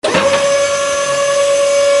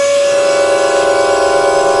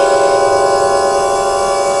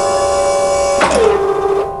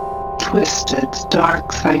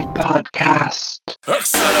Darkside podcast.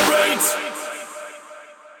 Accelerate,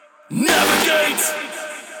 navigate,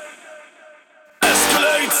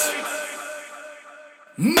 escalate,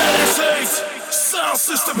 meditate, sound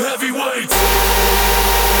system heavyweight.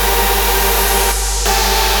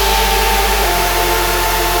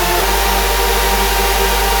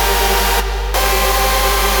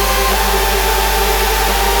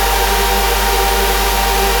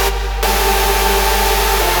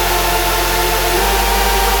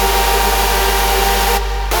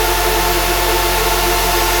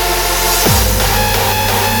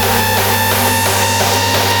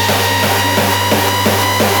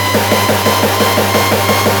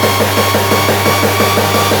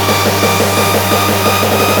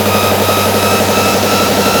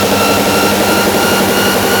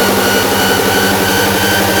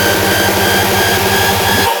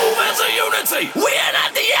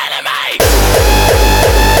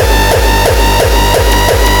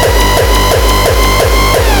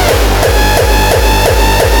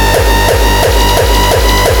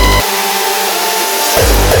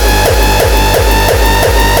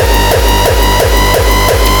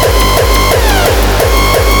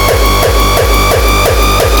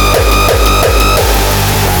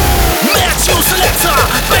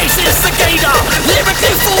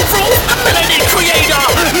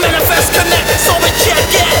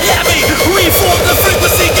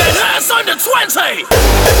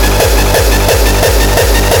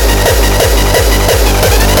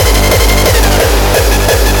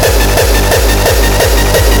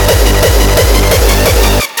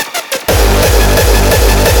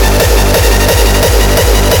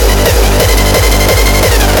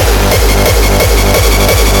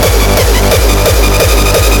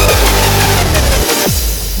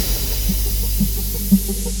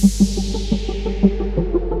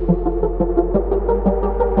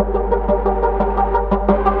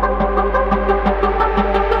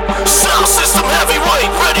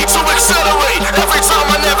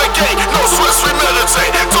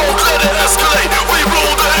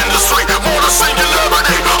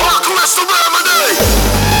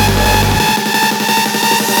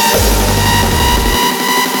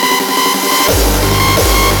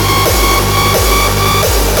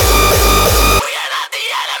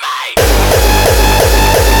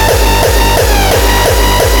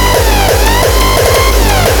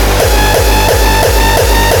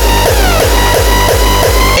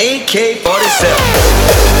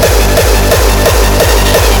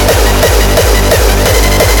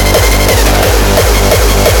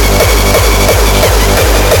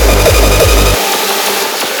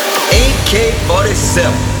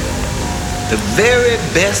 The very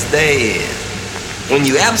best there is. When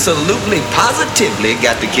you absolutely, positively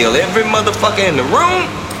got to kill every motherfucker in the room,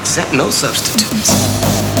 except no substitutes.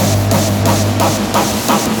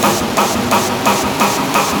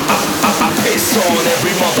 It's on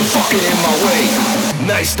every motherfucker in my way.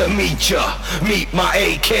 Nice to meet ya. Meet my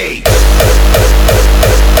AK.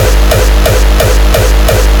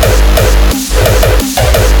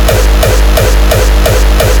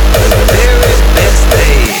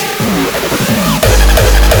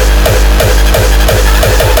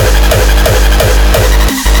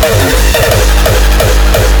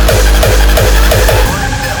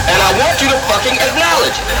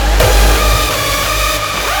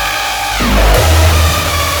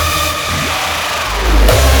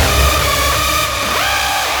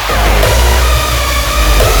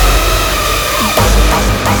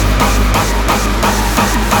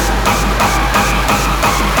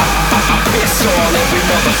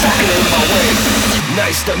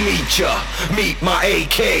 Nice to meet ya, meet my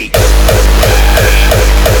AK.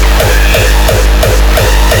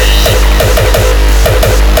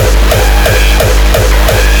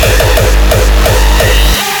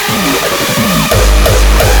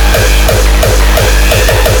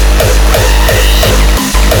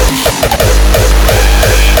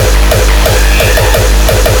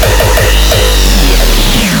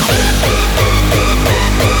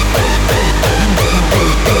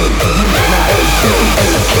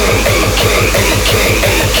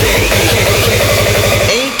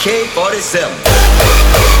 AK-47.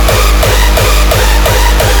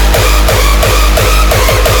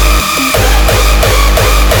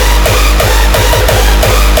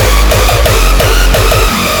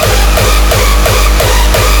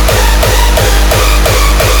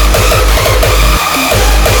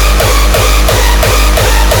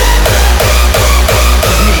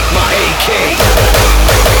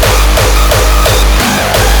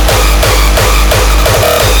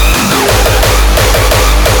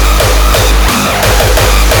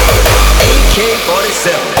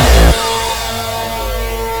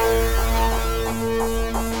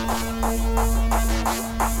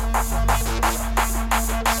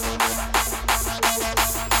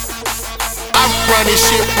 run this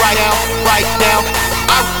shit right now, right now.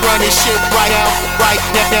 I run this shit right now, right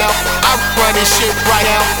now. I run this shit right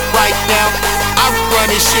now, right now. I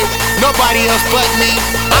run this shit, nobody else but me.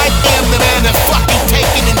 I am the man that's fucking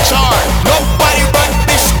taking in charge. Nobody run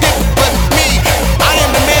this shit but me. I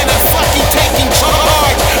am the man that's fucking taking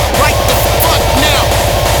charge. Right the fuck now,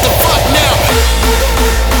 the fuck now.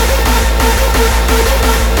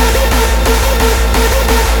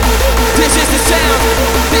 This is the sound,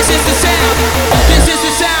 this is the sound, this is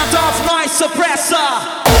the sound of NOIZE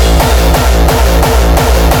Suppressor.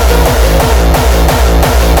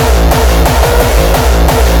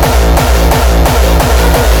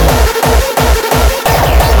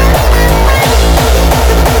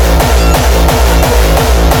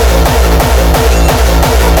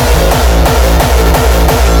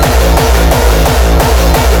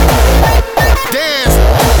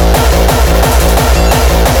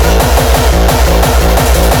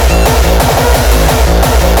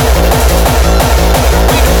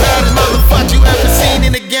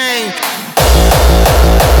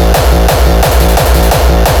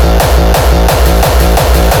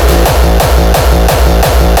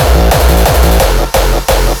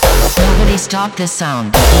 Stop this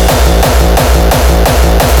sound.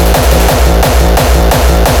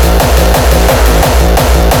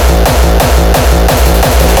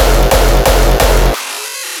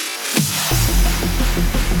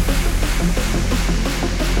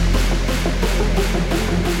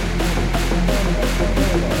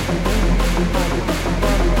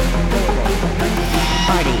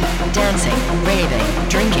 Party, dancing, raving,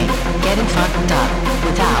 drinking, getting fucked up,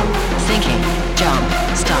 without thinking, jump,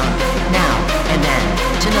 stomp, now and then,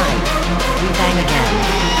 tonight, we bang again.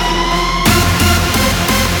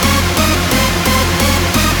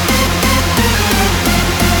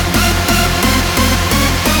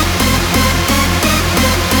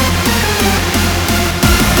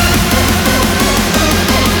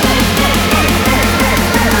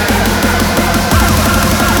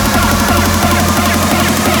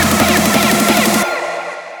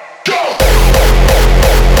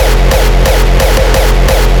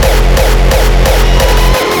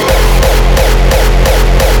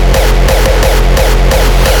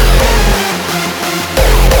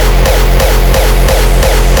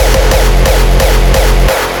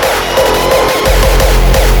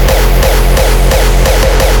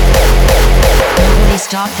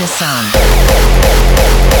 Stop this sound.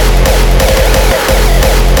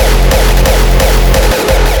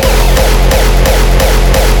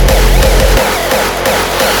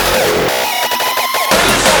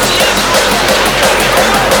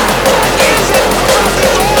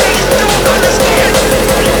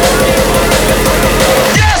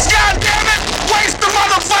 Yes, goddammit! Waste the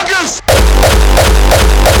motherfuckers!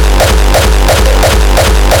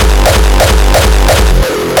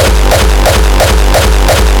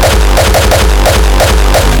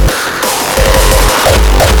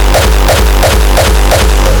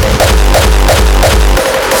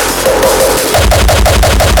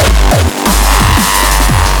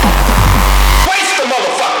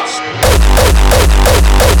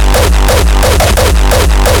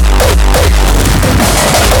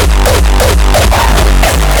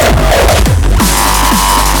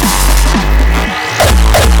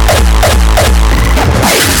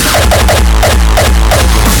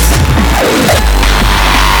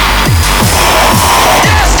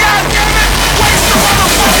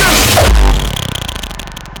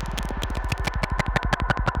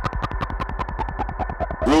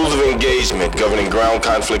 Rules of engagement governing ground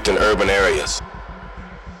conflict in urban areas.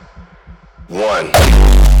 1.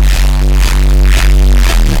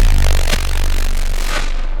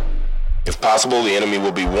 If possible, the enemy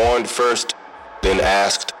will be warned first, then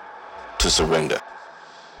asked to surrender.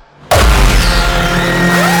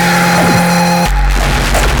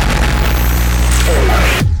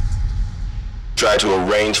 Try to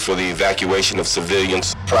arrange for the evacuation of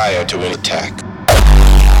civilians prior to an attack.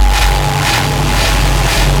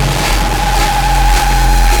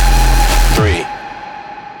 3.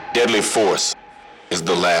 Deadly force is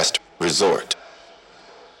the last resort.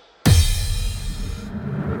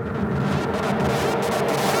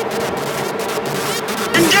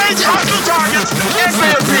 Engage hostile targets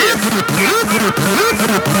ASAP!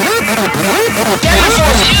 Deadly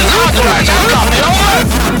force is authorized. I've got it. Over!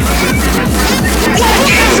 What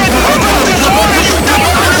is it? Who wrote this order? You don't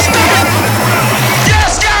understand!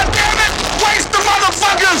 Yes, goddammit! Waste the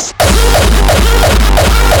motherfuckers!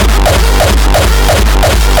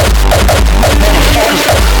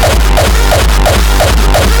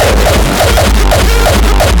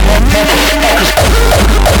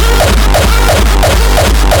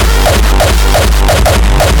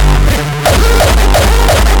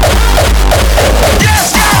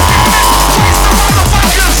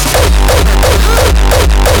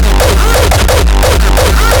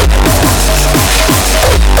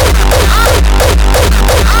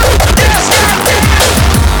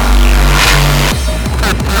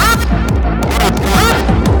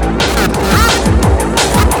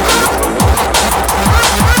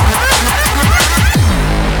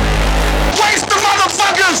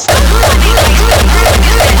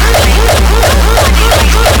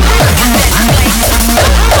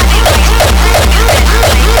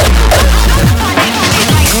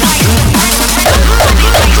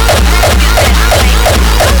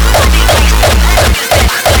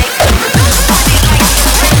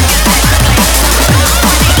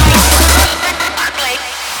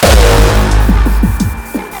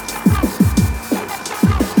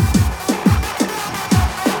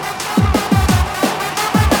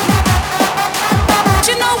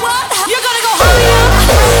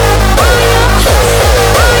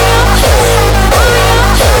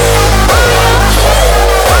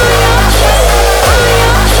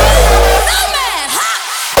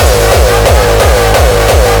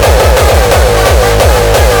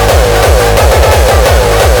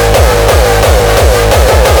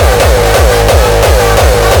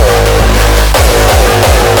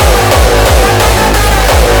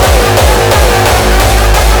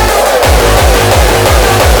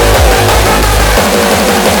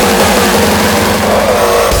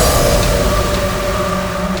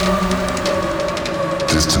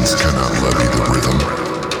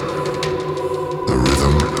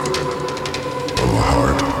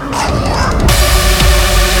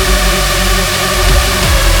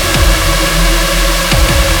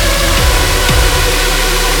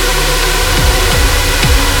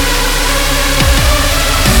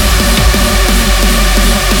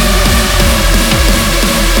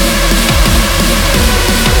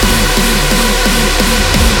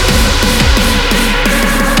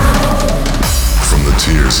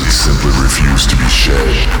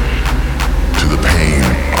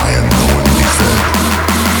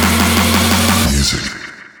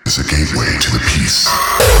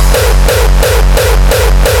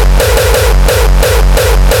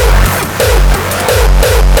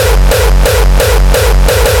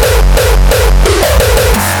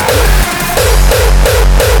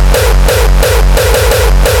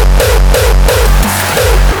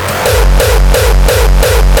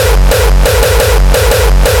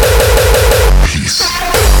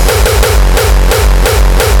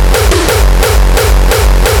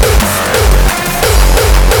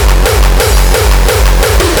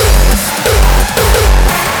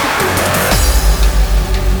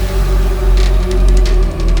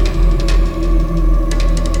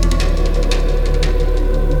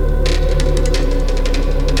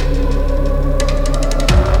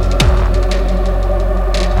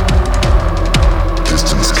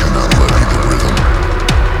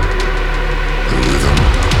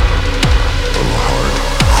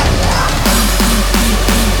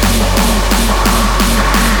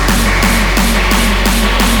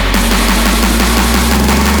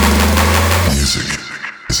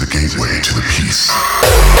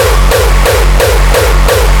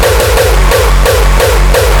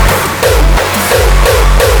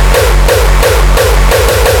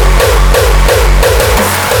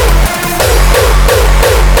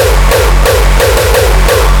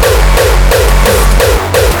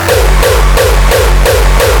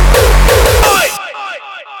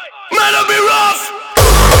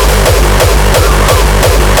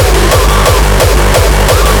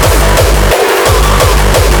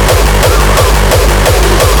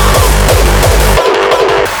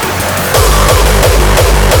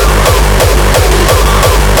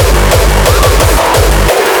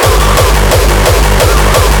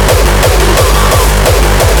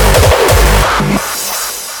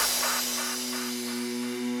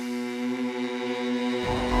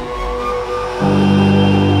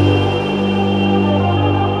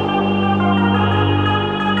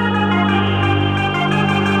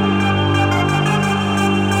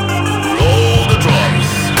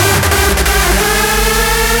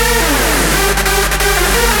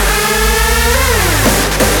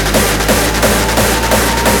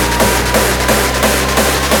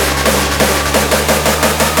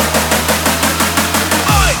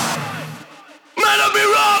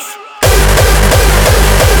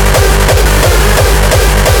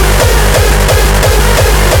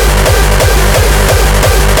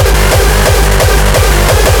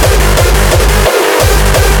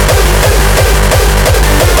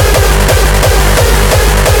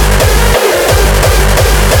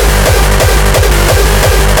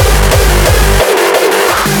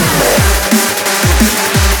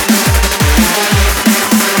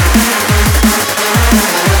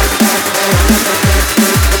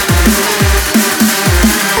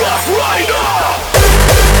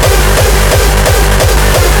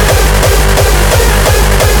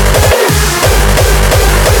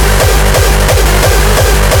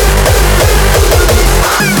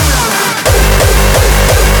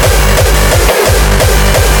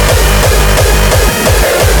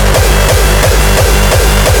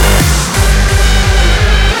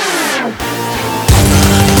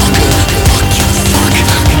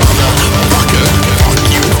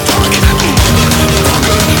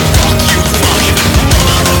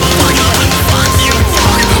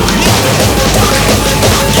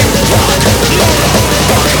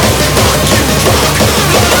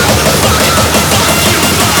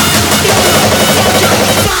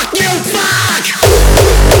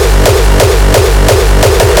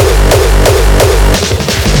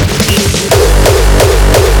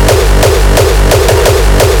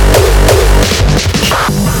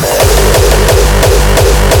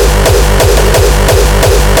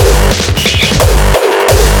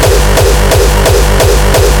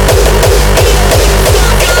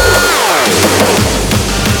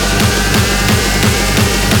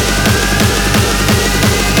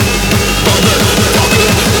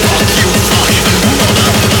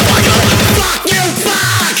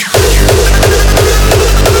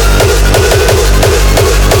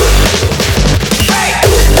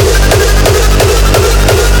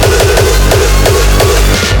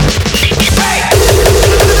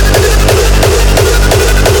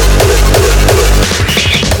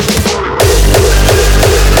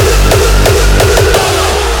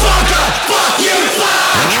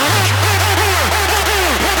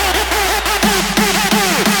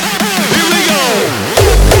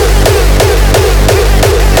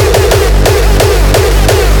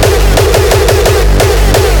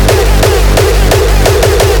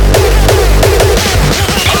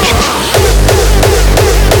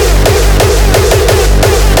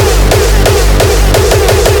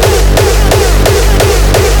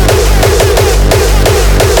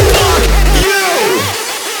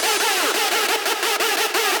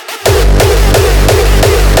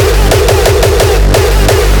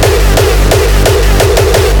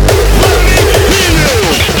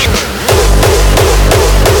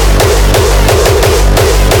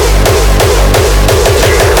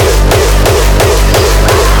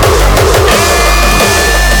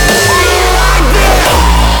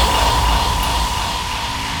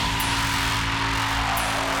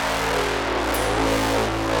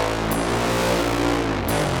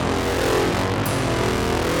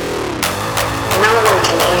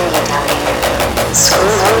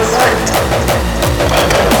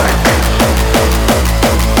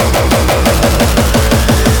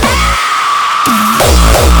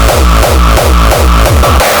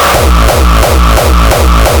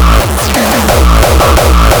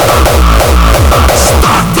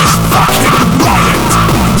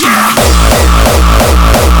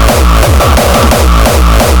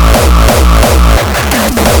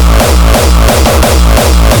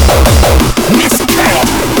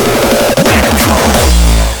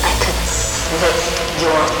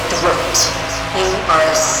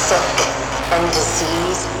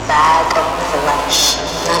 bag of flesh.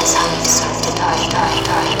 That is how you deserve to die.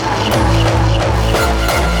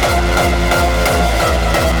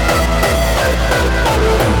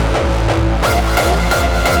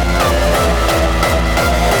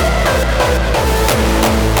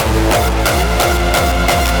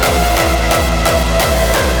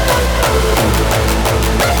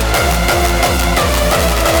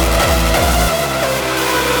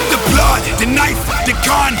 The knife, the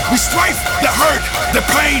gun, we strife, the hurt, the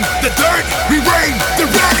pain, the dirt, we reign, the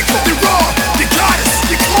radical, the raw, the goddess,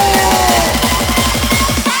 the core.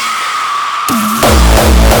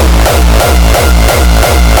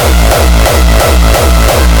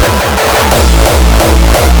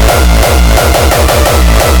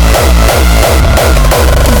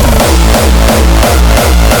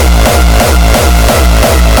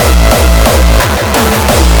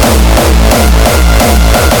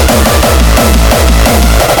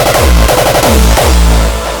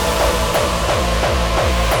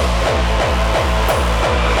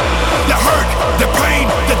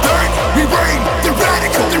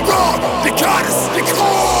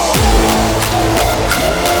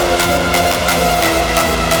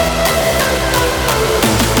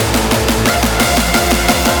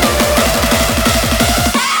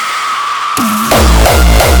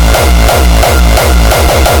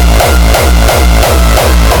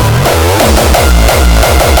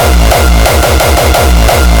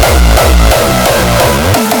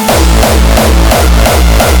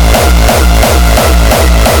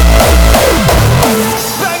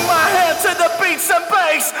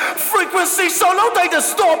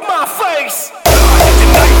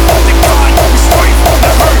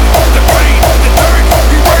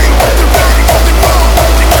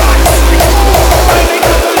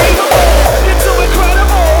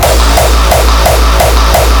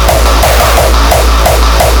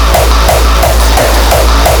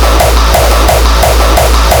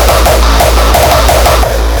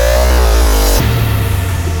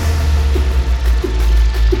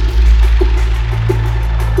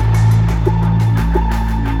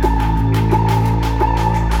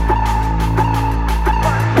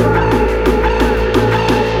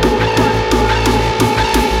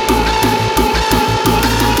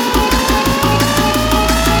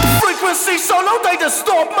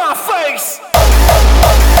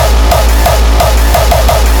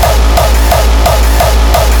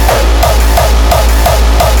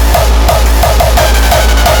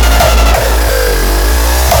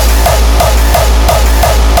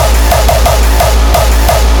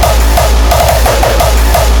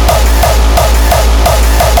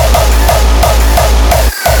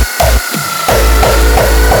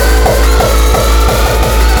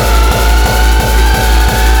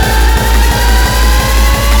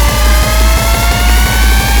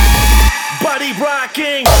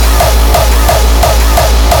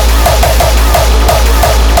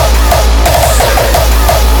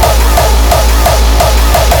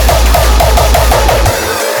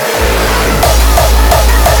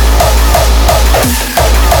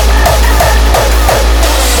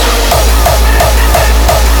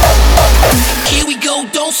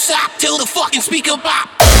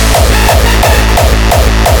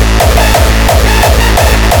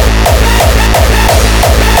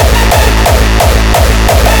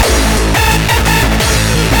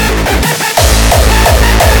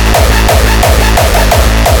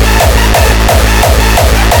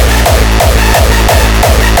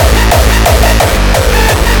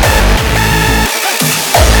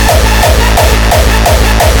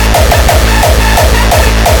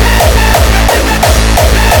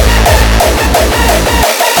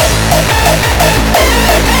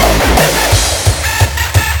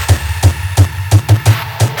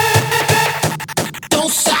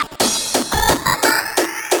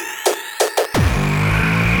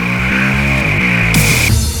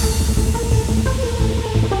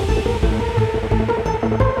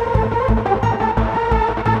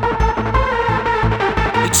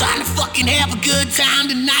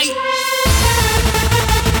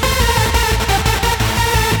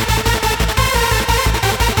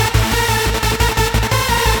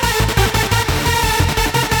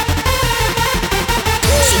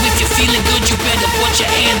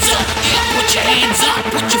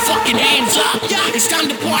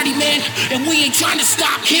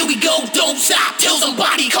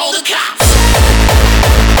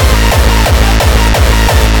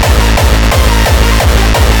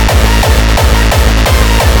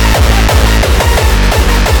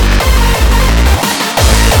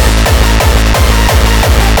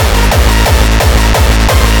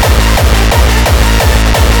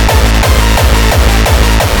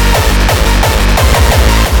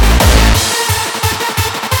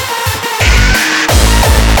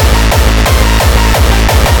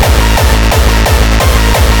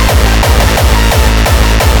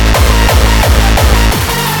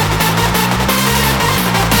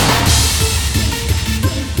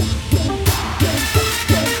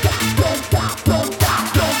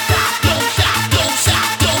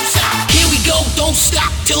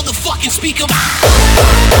 stop till the fucking speaker.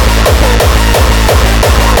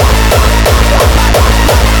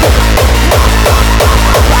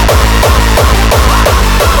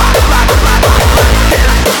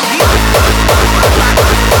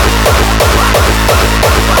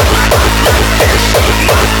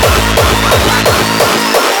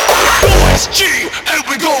 Noise G, and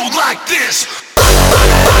we go like this.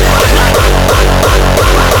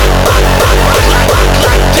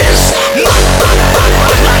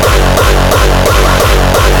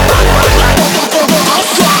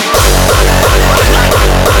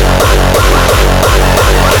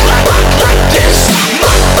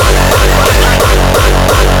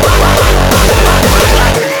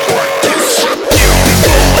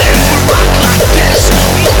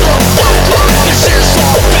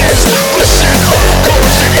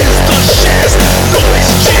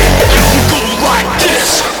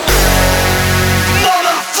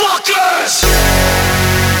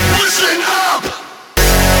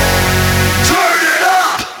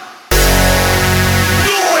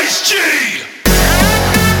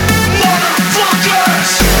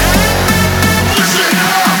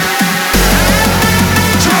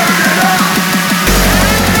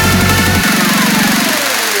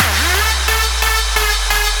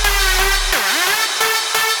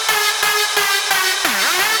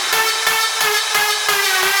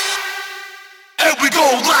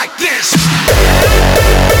 Like this.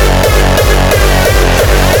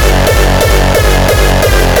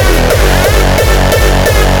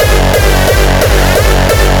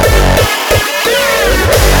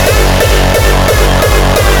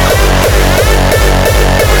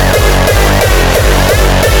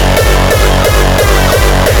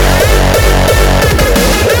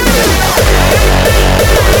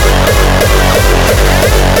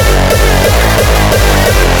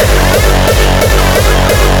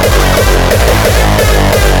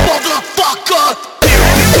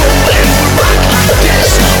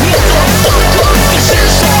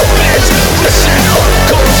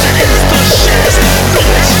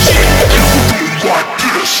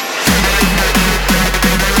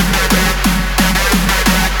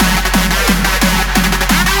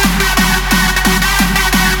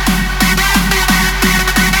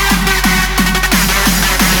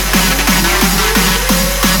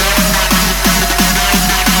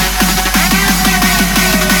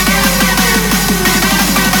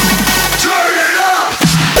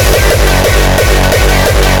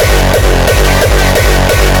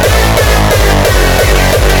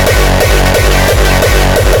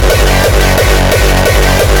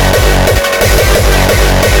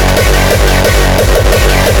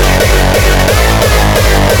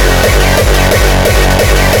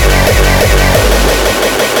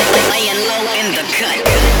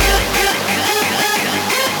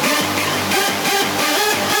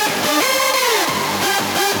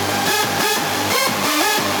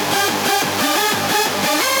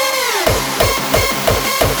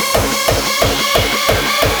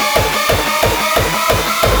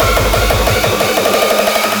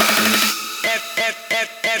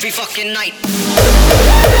 Every fucking night.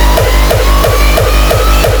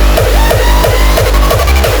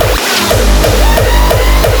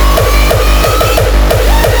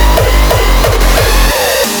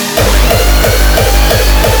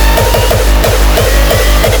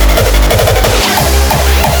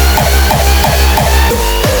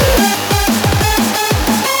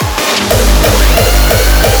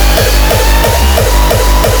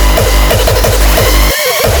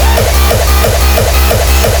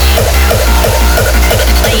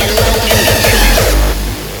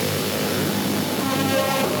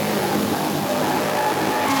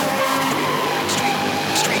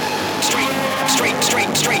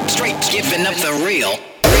 Giving up the real.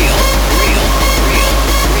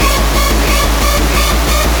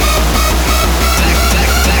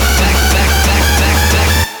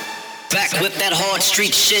 Back with that hard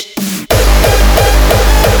street shit.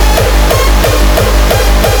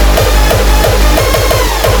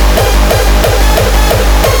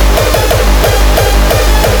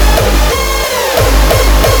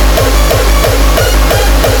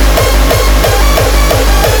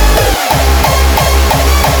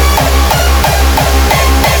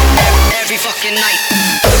 Every fucking night.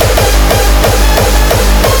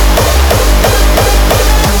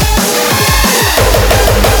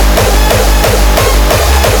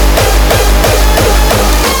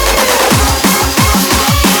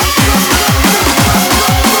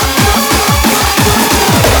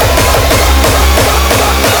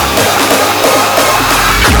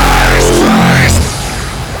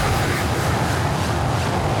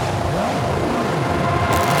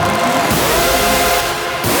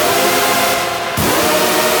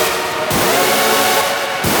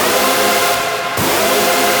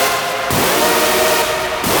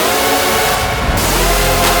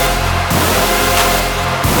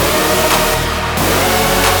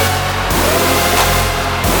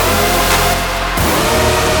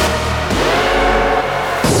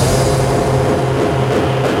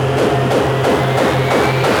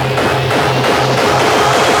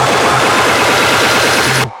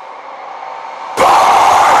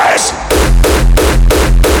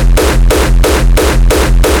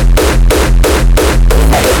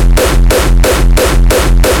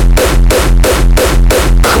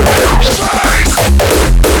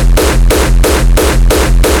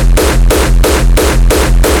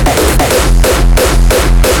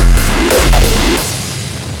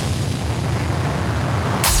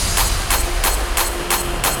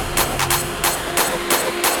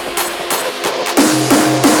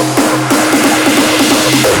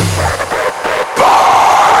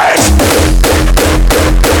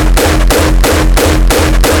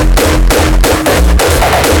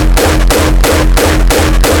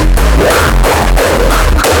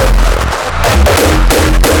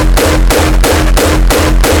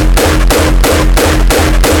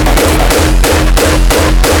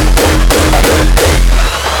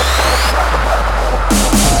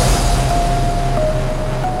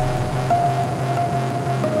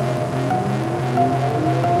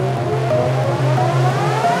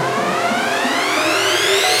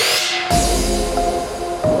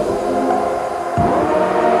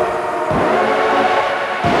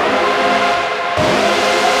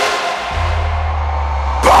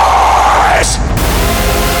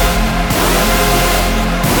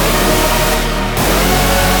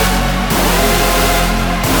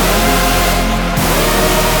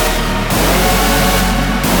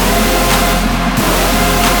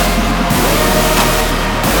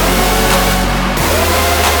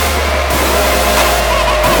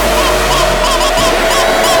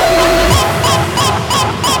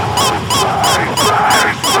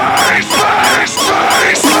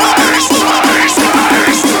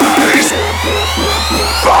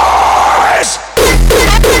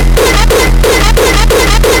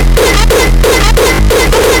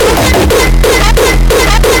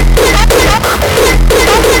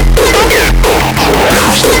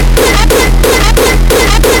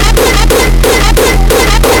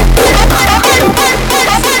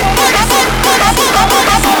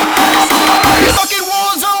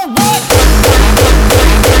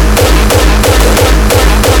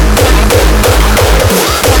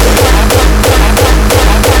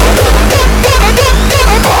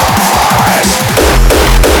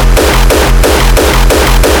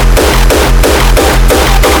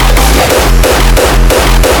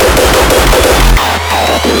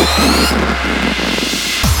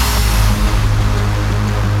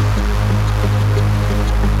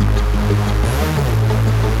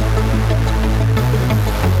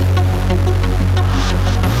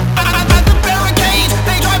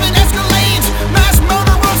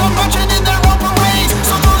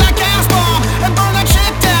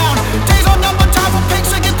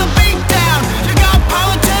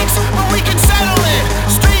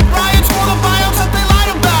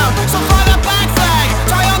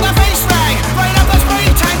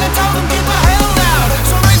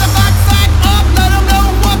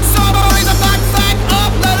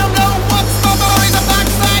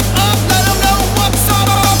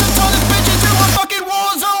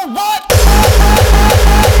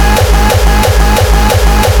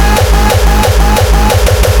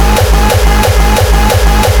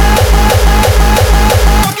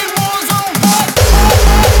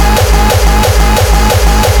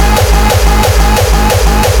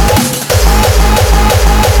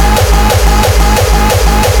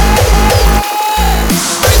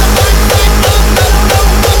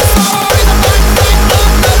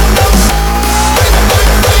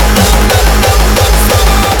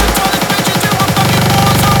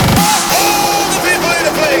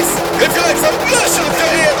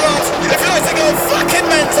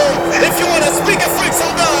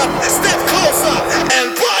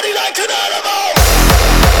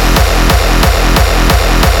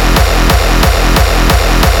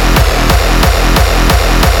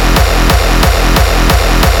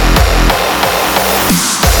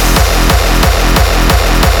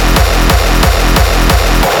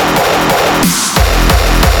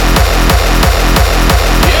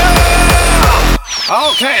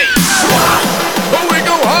 Okay. We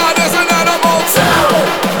go hard as an animal.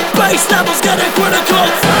 Bass levels getting critical.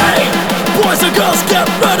 Boys and girls get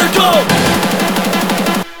radical.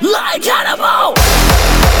 Like animal.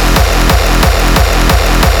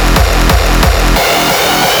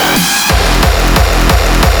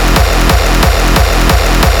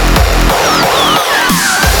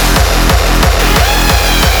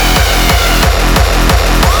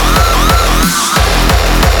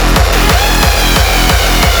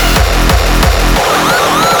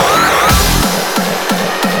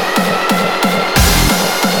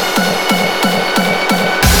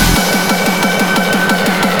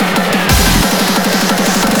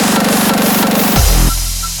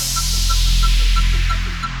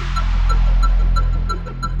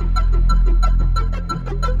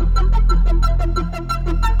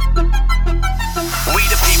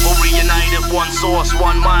 One source,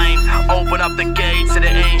 one mind. Open up the gates of the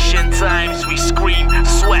ancient times. We scream,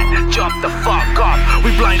 sweat, jump the fuck up.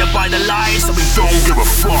 We blinded by the lies, so we don't give a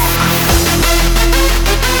fuck.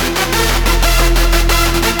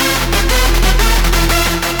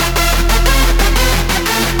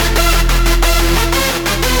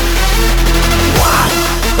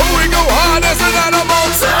 We go hard as an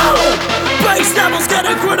animal. Bass levels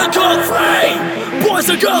getting critical. Boys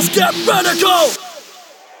and girls get radical.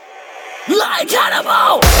 Like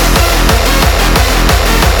animal!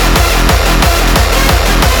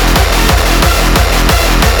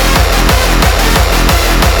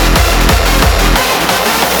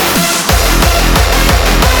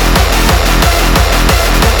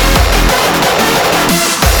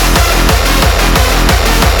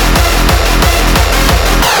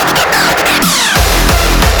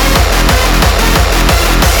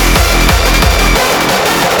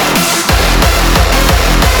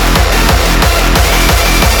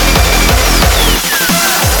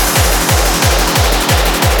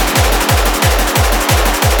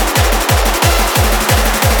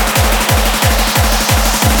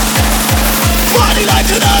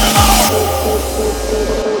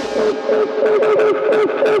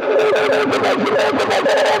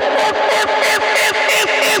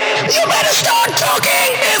 You better start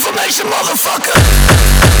talking information, motherfucker.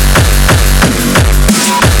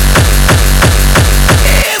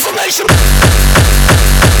 Information.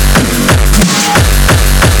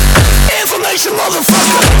 Information,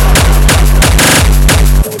 motherfucker.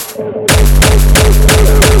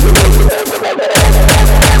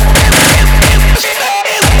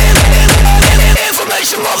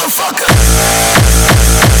 Information, motherfucker.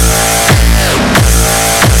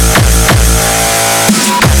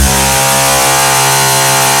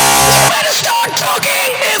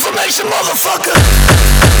 Information, motherfucker.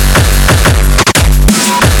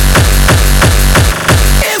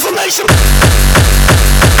 Information.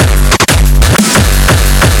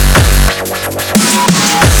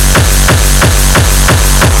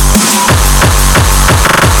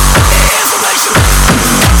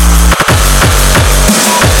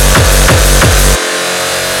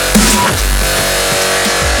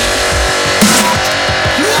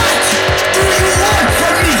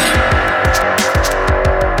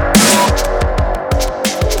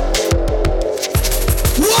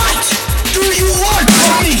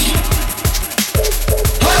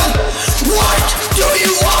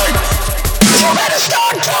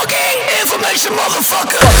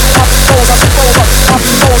 Motherfucker.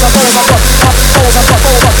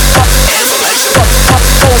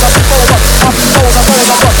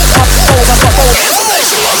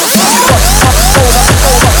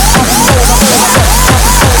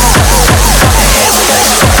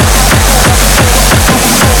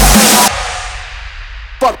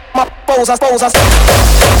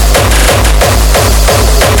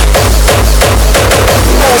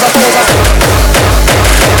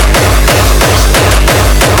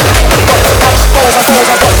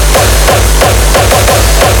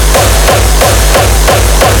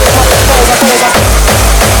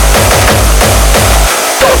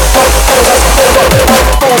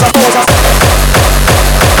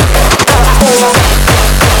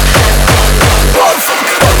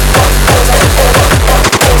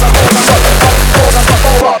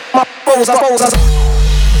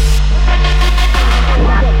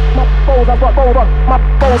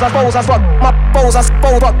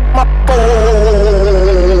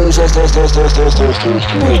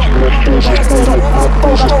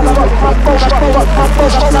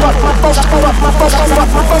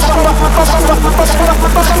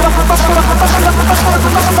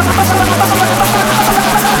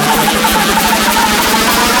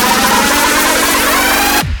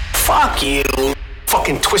 Fuck you.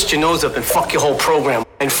 Fucking twist your nose up and fuck your whole program.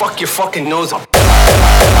 And fuck your fucking nose up.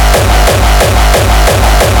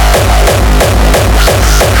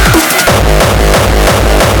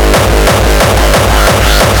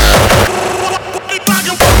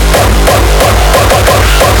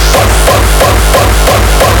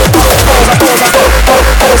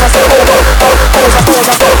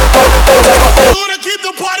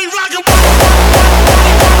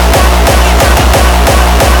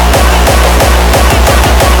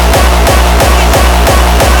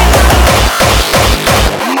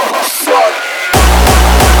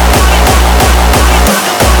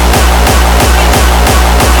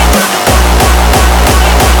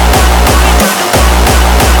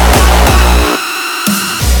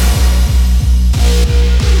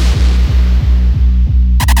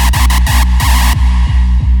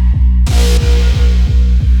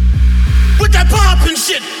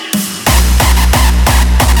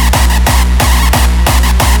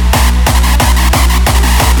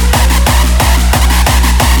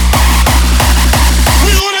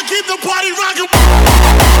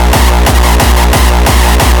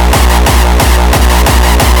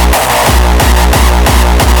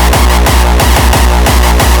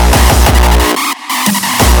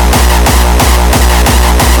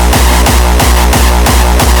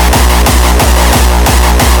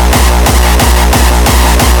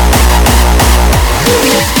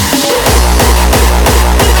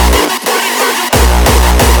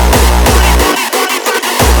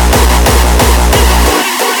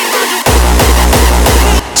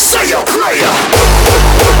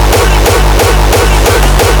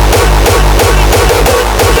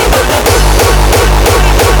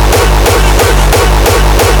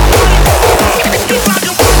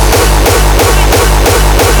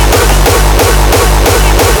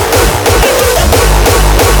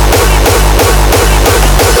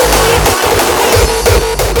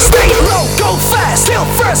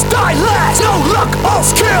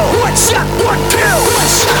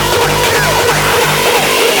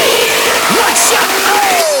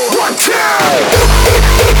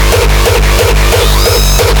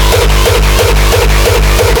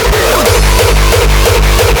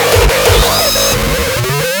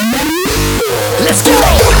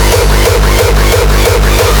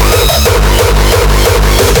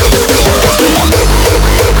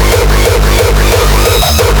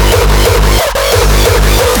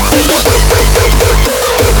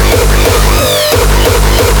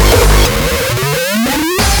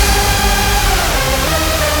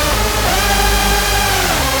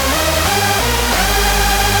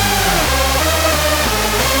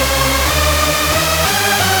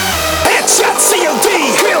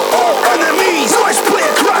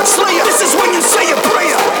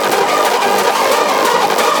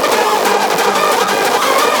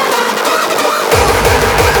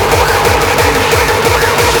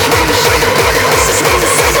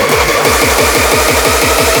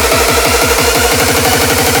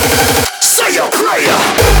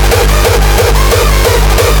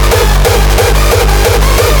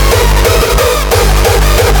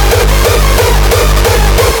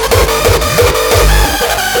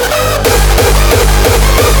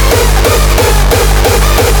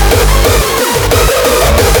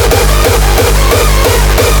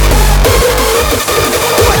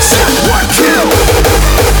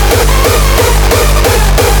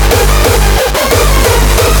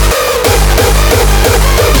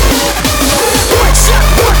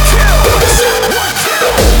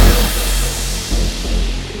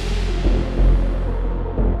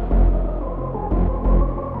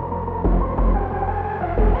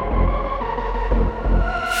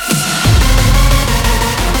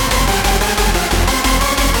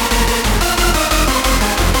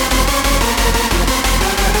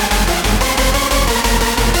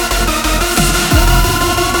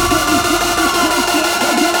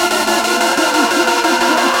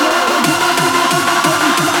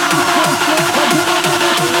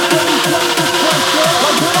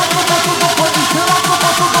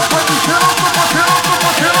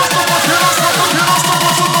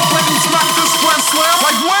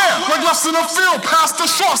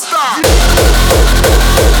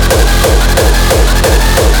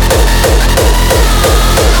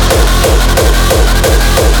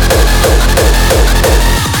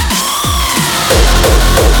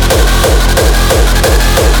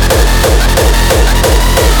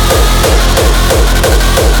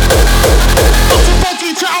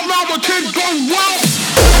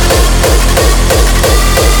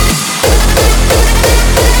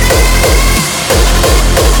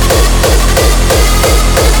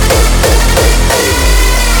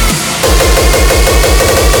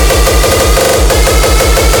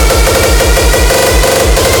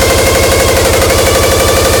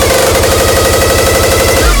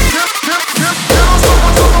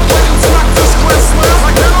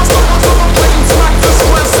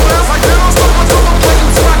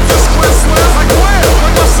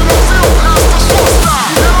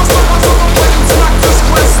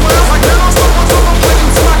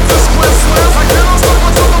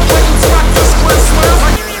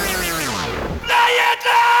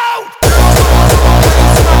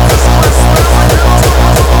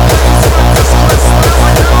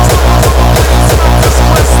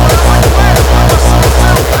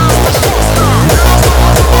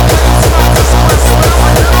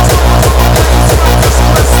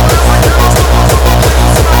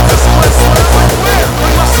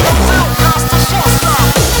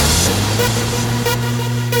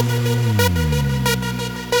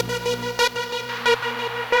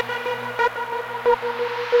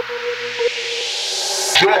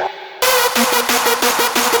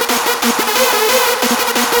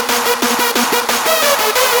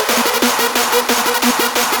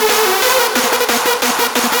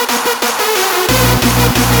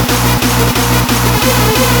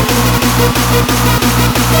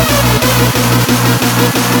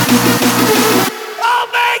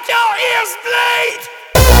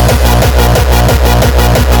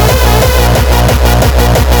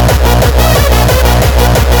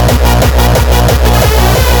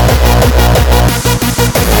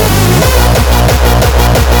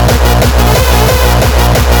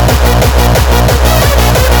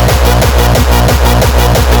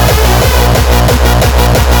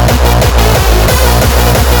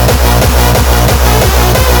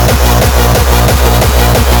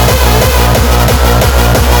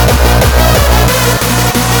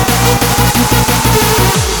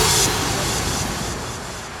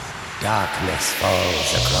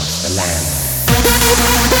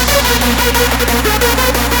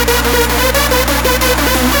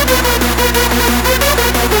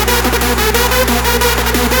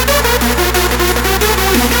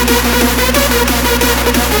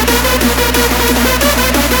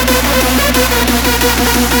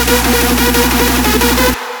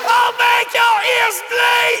 I'll make your ears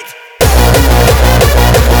bleed!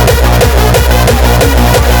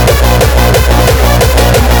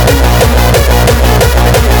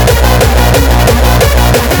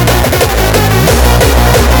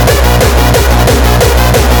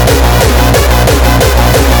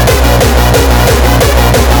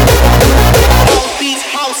 All beats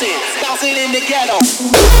bouncing in the ghetto.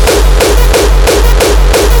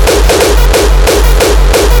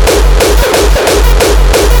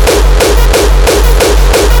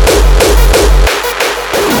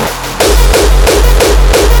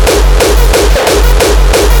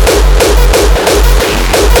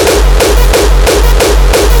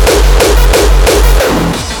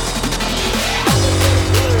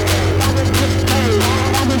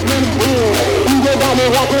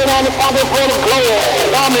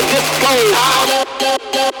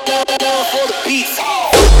 For the beats.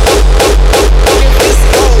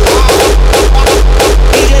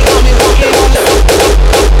 DJ got me walking on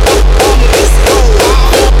the disco.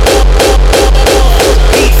 For the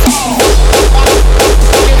beats.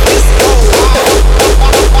 Disco.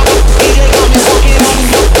 DJ got me walking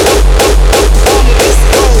on the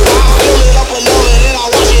disco. Fill it up a little and then I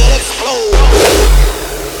watch it explode.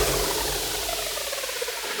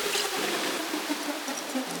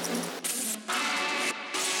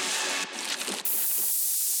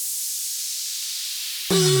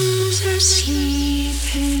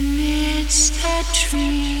 Sleeping amidst the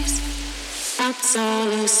trees, bats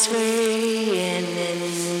all swaying in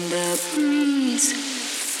the breeze.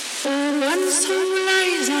 The ones who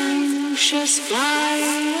lies anxious lie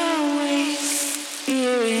awake,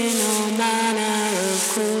 hearing all manner of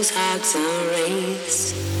crows, hags, and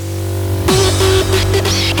wraiths.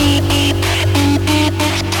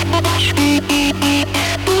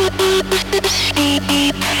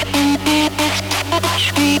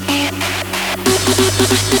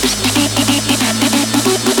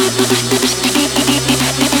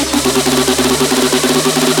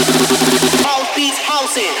 All beats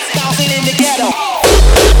bouncing in the ghetto.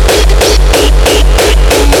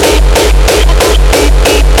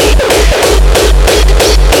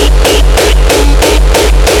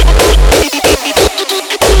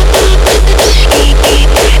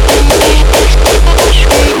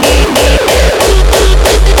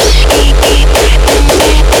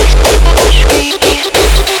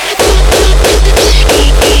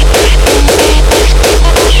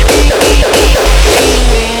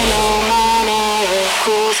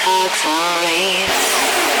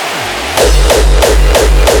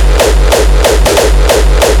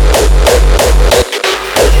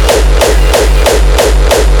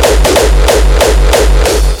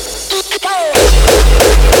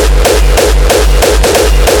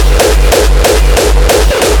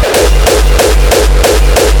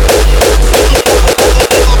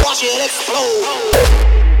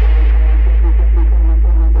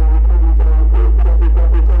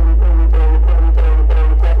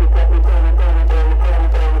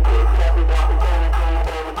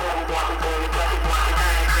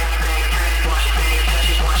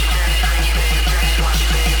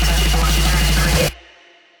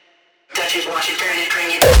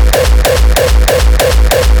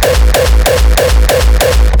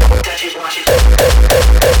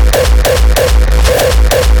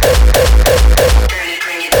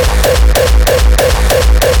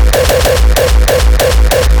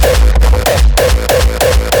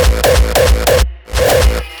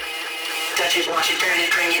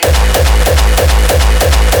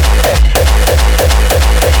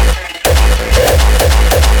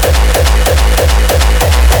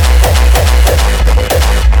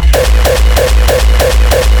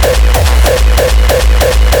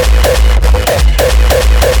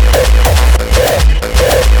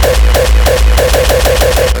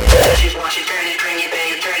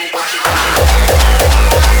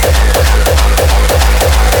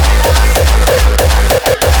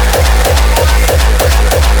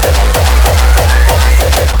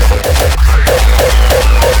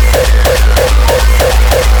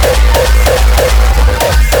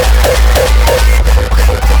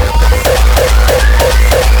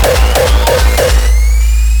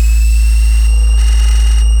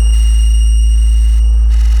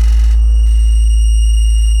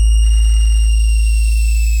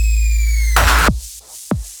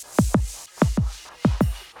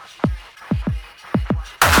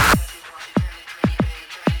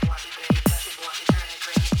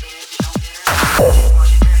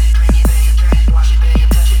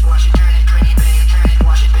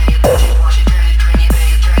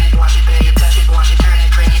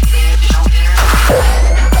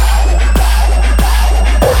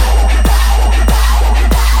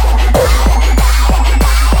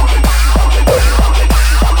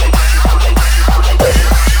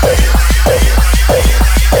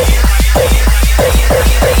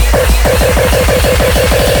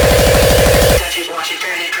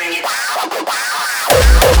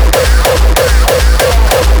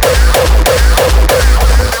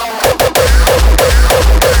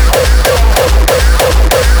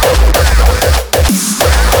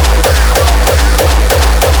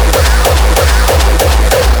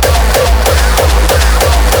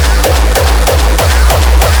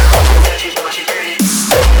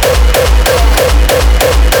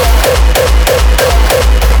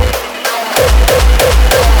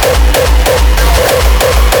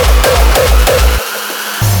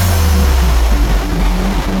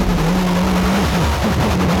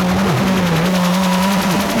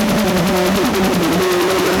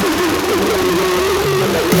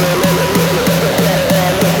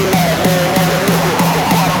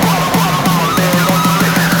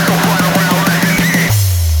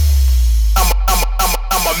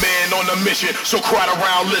 So crowd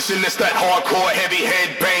around, listen, it's that hardcore heavy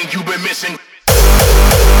head bang you've been missing.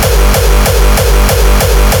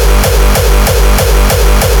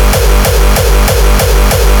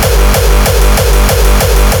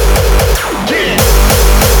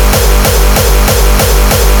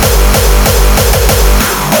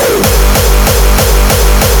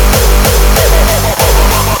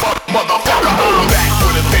 Motherfucker, I'm back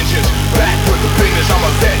with a vengeance, back with the business. I'm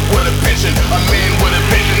a vet with a pension, a man with a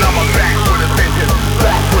vision. I'm a back with a vengeance,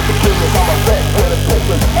 back with the business. I'm a vet with a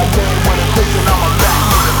pension, a man with a vision. I'm a back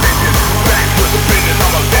with a vengeance, back with the business.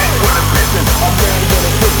 I'm a vet with a pension, a man with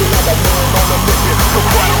a vision. I'm a man on a mission. So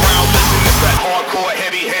right around, listen, it's that hardcore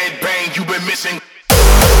heavy head bang you've been missing.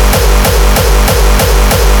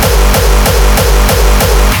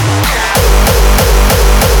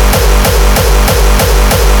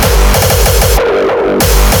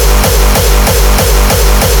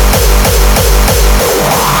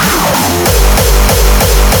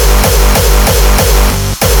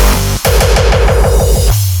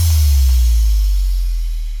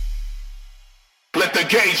 Let the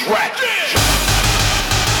gauge rack.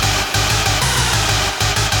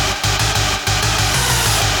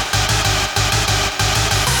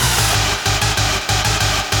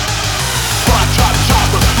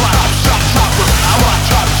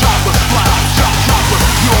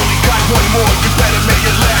 You only got one more, you better make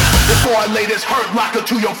it last. Before I lay this hurt locker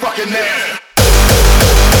to your fucking ass.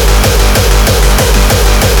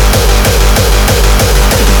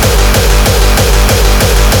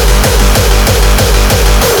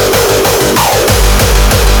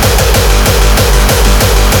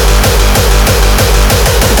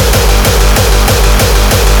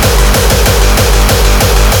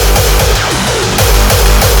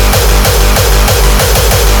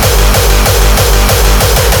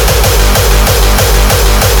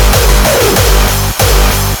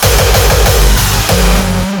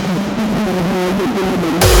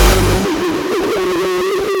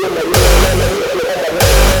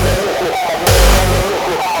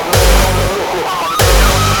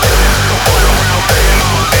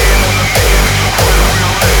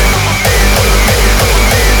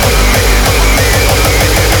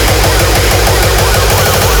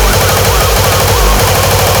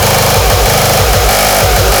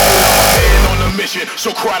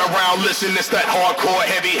 So crowd around, listen, it's that hardcore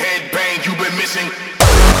heavy head bang you've been missing.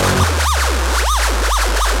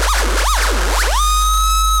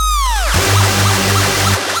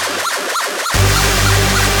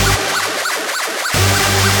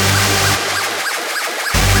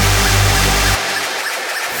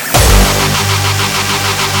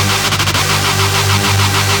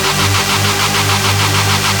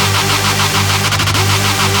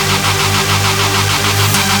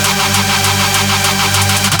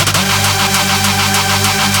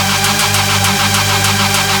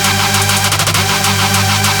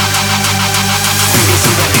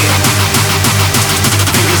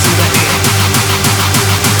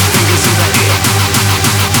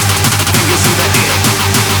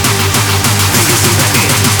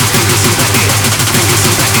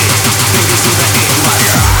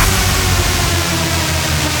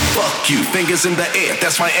 Fingers in the air,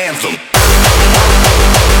 that's my anthem.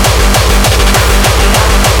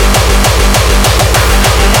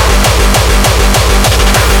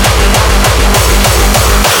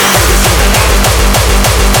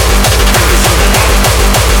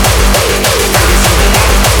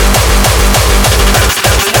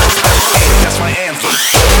 That's my anthem.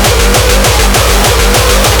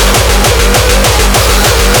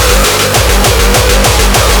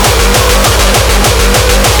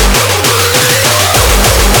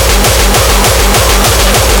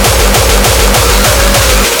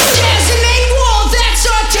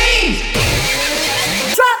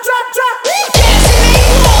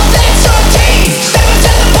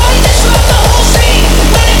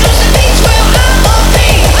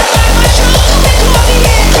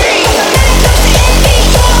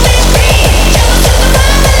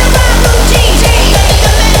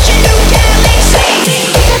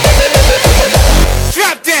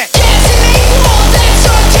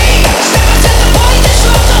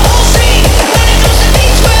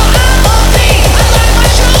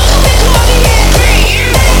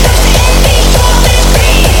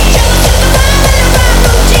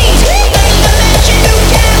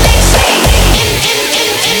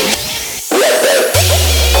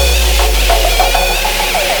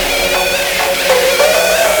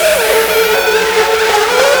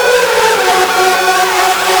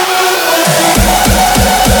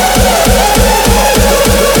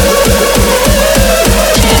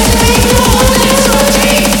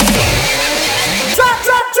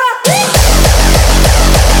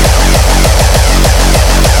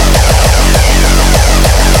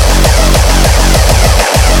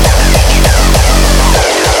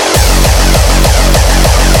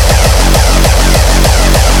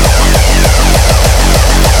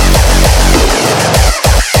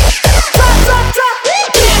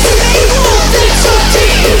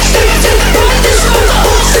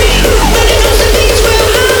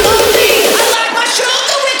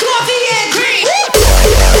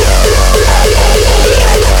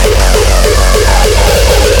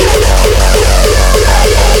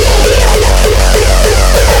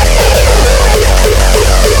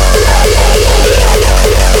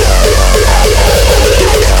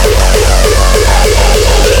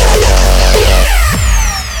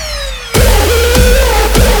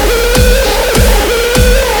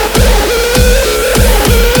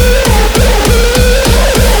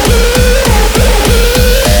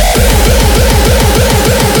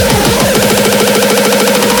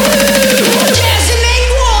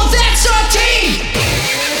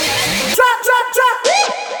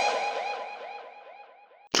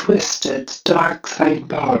 Twisted's Darkside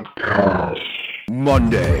Podcast.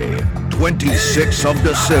 Monday, 26th of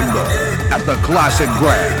December, at the Classic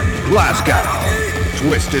Grand, Glasgow.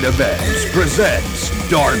 Twisted Events presents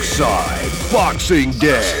Darkside Boxing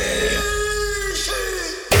Day.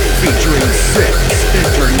 Featuring 6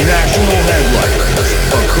 international headliners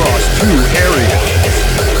across 2 areas.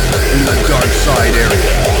 In the Darkside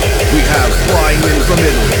area, we have flying in from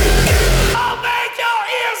Italy, I'll make your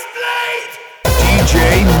ears bleed!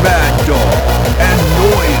 DJ Mad Dog and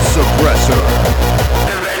NOIZE Suppressor.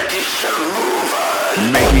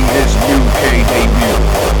 Making his UK debut,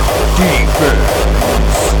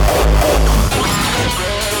 Defense.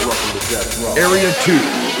 Area 2,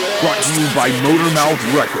 brought to you by Motormouth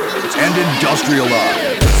Records and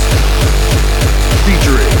Industrialized.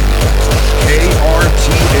 Featuring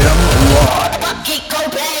KRTM Live,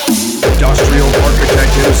 Industrial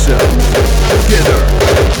Architect himself, Gither.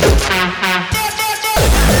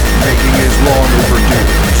 Making his long overdue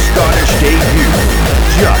Scottish debut,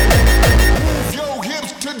 Giant.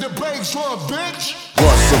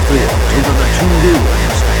 Plus support over the 2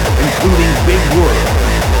 rulers, including Big World,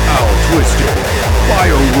 Owl Twisted,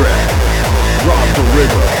 Fire Red, Rob the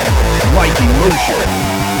River, Mikey Motion,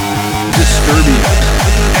 Disturbia,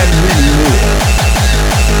 and many more.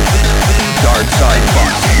 Darkside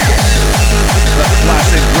Boxing Day, the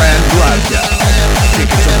Classic Grand Glasgow.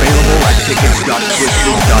 Tickets available at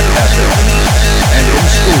tickets.twisted.fm and in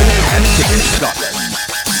store at tickets.com.